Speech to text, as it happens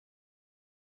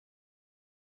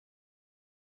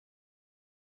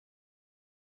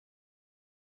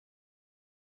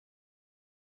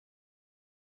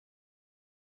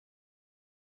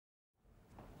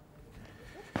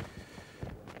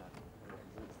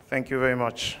Thank you very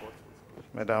much,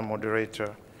 Madam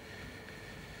Moderator.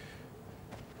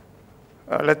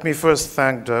 Let me first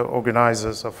thank the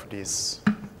organizers of this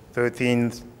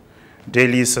 13th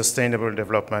Daily Sustainable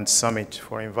Development Summit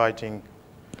for inviting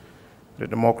the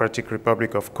Democratic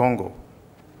Republic of Congo.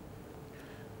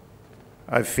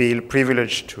 I feel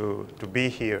privileged to be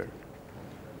here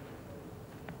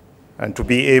and to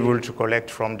be able to collect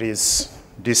from this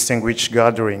distinguished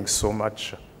gathering so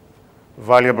much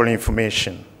valuable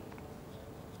information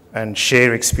and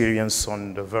share experience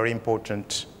on the very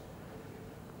important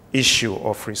issue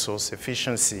of resource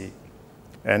efficiency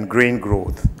and green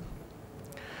growth.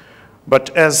 But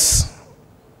as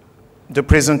the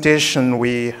presentation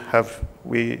we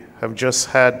have just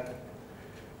had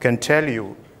can tell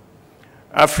you,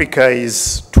 Africa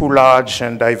is too large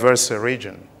and diverse a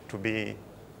region to be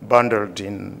bundled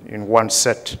in one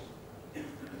set.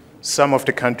 Some of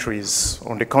the countries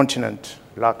on the continent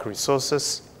lack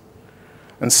resources,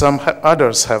 and some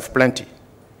others have plenty.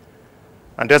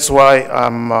 And that's why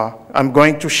I'm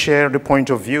going to share the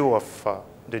point of view of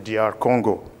the DR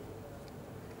Congo.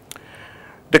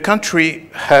 The country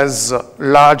has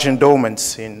large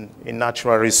endowments in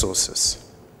natural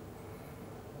resources,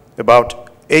 about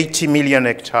 80 million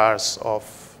hectares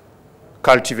of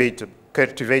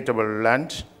cultivatable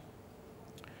land.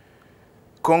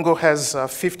 Congo has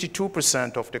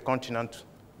 52% of the continent's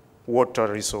water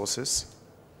resources.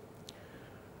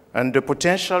 And the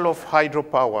potential of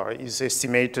hydropower is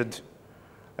estimated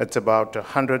at about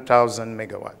 100,000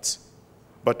 megawatts.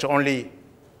 But only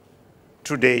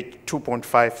to date,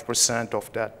 2.5% of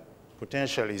that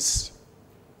potential is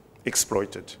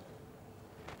exploited.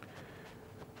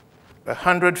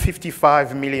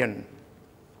 155 million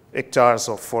hectares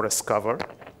of forest cover.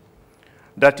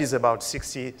 That is about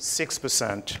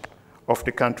 66% of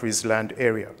the country's land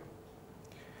area.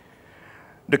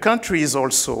 The country is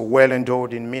also well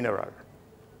endowed in mineral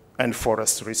and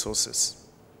forest resources.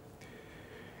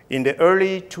 In the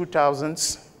early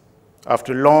 2000s,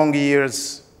 after long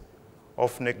years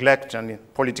of neglect and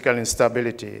political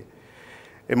instability,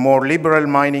 a more liberal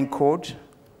mining code,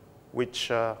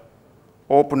 which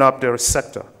opened up their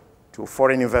sector to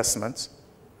foreign investments,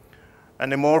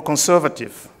 and a more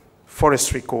conservative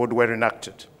forestry code were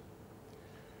enacted.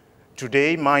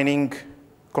 Today, mining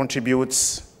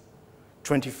contributes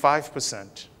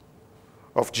 25%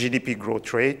 of GDP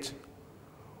growth rate,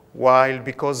 while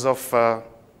because of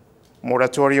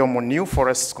moratorium on new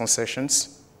forest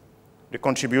concessions, the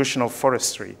contribution of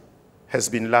forestry has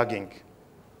been lagging.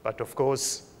 But of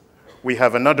course, we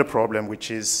have another problem, which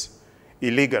is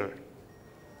illegal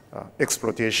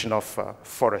exploitation of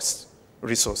forest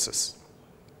resources.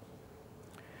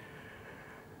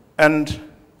 And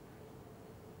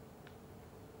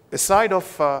aside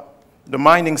of the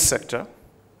mining sector,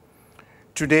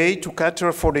 today, to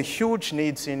cater for the huge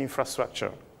needs in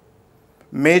infrastructure,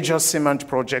 major cement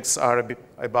projects are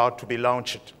about to be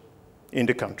launched in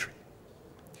the country.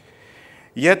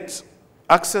 Yet,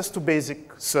 access to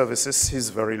basic services is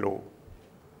very low.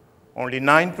 Only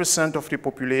 9% of the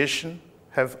population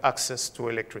have access to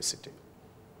electricity.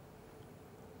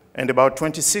 And about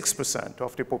 26%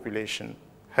 of the population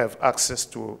have access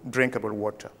to drinkable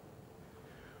water.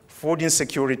 Food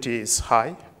insecurity is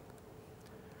high,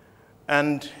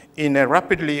 and in a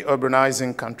rapidly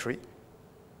urbanizing country,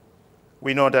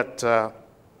 we know that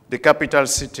the capital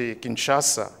city,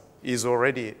 Kinshasa, is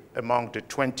already among the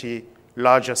 20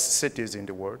 largest cities in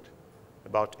the world,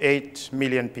 about 8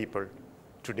 million people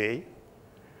today,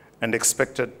 and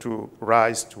expected to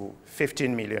rise to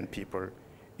 15 million people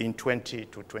in 20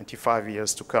 to 25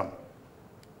 years to come.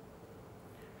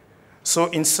 So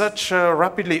in such a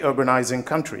rapidly urbanizing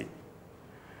country,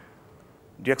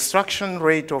 the extraction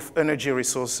rate of energy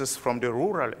resources from the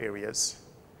rural areas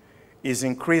is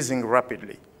increasing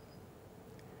rapidly.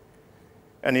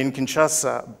 And in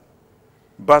Kinshasa,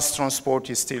 bus transport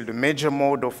is still the major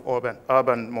mode of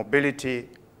urban mobility,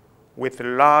 with a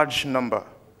large number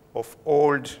of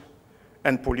old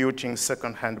and polluting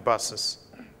second-hand buses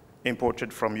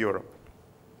imported from Europe.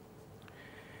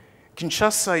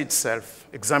 Kinshasa itself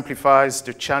exemplifies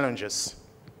the challenges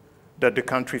that the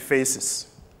country faces.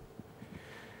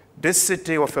 This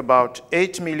city of about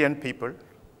 8 million people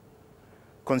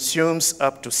consumes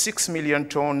up to 6 million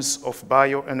tons of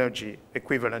bioenergy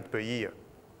equivalent per year.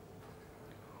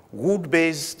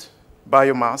 Wood-based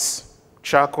biomass,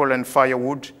 charcoal and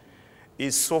firewood,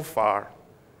 is so far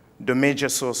the major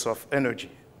source of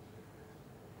energy.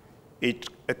 It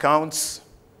accounts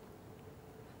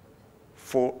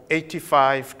for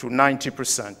 85 to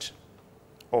 90%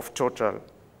 of total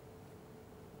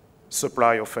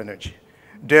supply of energy.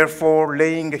 therefore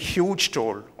laying a huge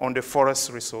toll on the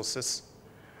forest resources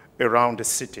around the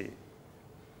city.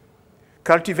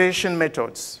 Cultivation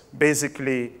methods,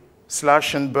 basically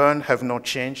slash and burn, have not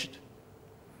changed,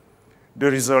 the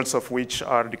results of which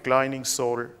are declining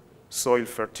soil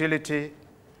fertility,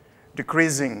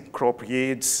 decreasing crop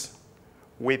yields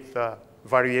with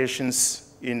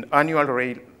variations in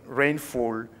annual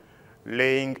rainfall,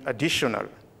 laying additional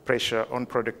pressure on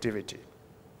productivity.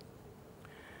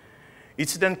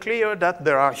 It's then clear that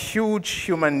there are huge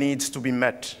human needs to be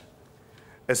met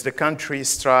as the country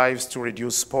strives to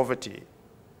reduce poverty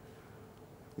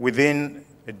within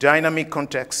a dynamic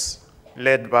context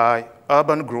led by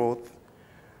urban growth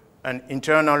and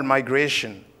internal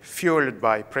migration fueled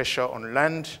by pressure on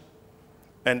land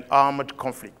and armed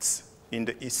conflicts in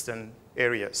the eastern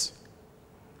areas.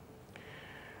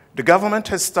 The government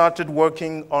has started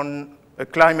working on a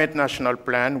climate national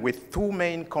plan with two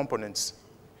main components: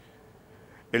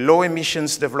 a low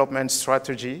emissions development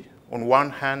strategy on one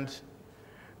hand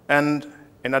and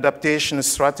an adaptation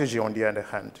strategy on the other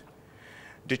hand.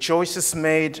 The choices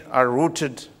made are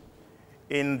rooted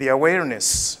in the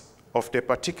awareness of the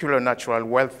particular natural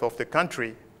wealth of the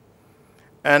country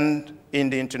and in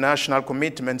the international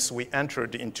commitments we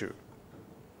entered into.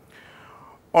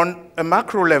 On a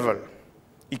macro level,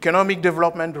 economic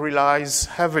development relies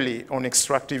heavily on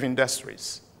extractive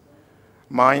industries,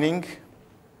 mining,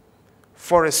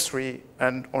 forestry,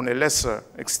 and on a lesser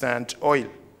extent, oil.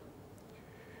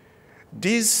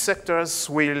 These sectors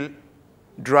will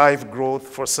drive growth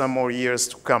for some more years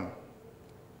to come.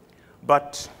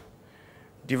 But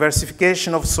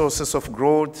diversification of sources of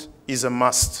growth is a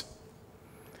must,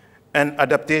 and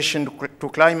adaptation to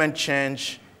climate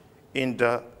change in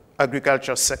the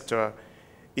agriculture sector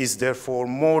is therefore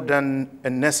more than a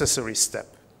necessary step.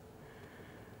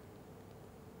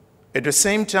 At the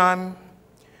same time,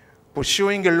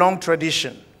 pursuing a long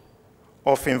tradition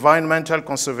of environmental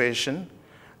conservation,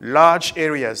 large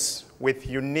areas with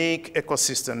unique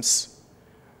ecosystems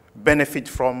benefit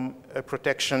from a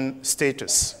protection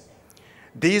status.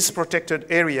 These protected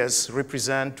areas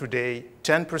represent today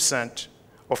 10%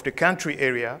 of the country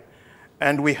area,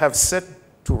 and we have set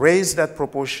to raise that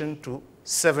proportion to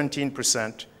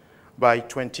 17% by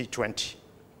 2020.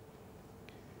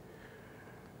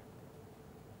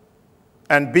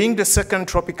 And being the second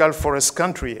tropical forest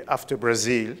country after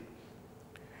Brazil,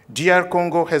 DR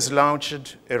Congo has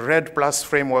launched a REDD+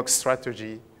 framework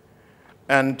strategy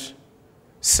and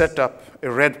set up a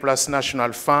REDD+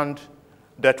 national fund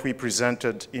that we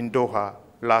presented in Doha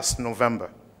last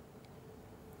November.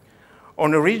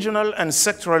 On a regional and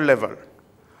sectoral level,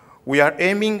 we are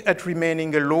aiming at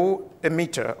remaining a low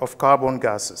emitter of carbon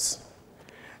gases.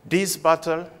 This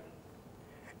battle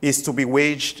is to be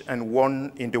waged and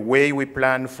won in the way we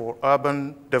plan for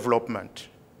urban development.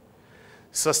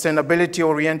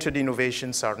 Sustainability-oriented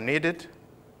innovations are needed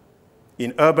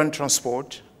in urban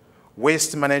transport,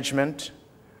 waste management,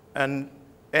 and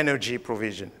energy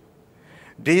provision.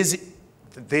 These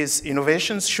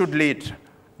innovations should lead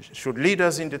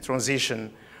us in the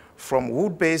transition from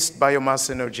wood-based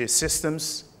biomass energy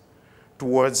systems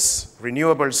towards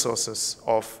renewable sources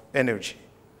of energy.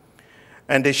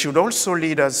 And they should also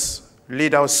lead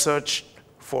our search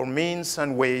for means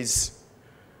and ways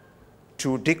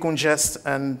to decongest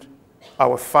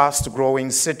our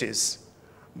fast-growing cities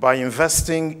by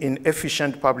investing in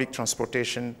efficient public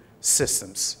transportation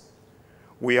systems.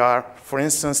 We are, for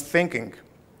instance, thinking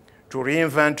to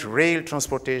reinvent rail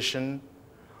transportation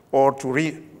or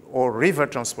river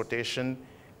transportation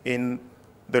in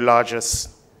the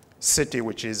largest city,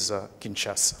 which is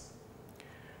Kinshasa.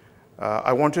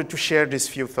 I wanted to share these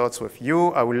few thoughts with you.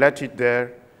 I will let it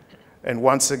there. And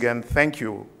once again, thank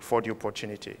you for the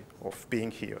opportunity of being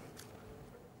here.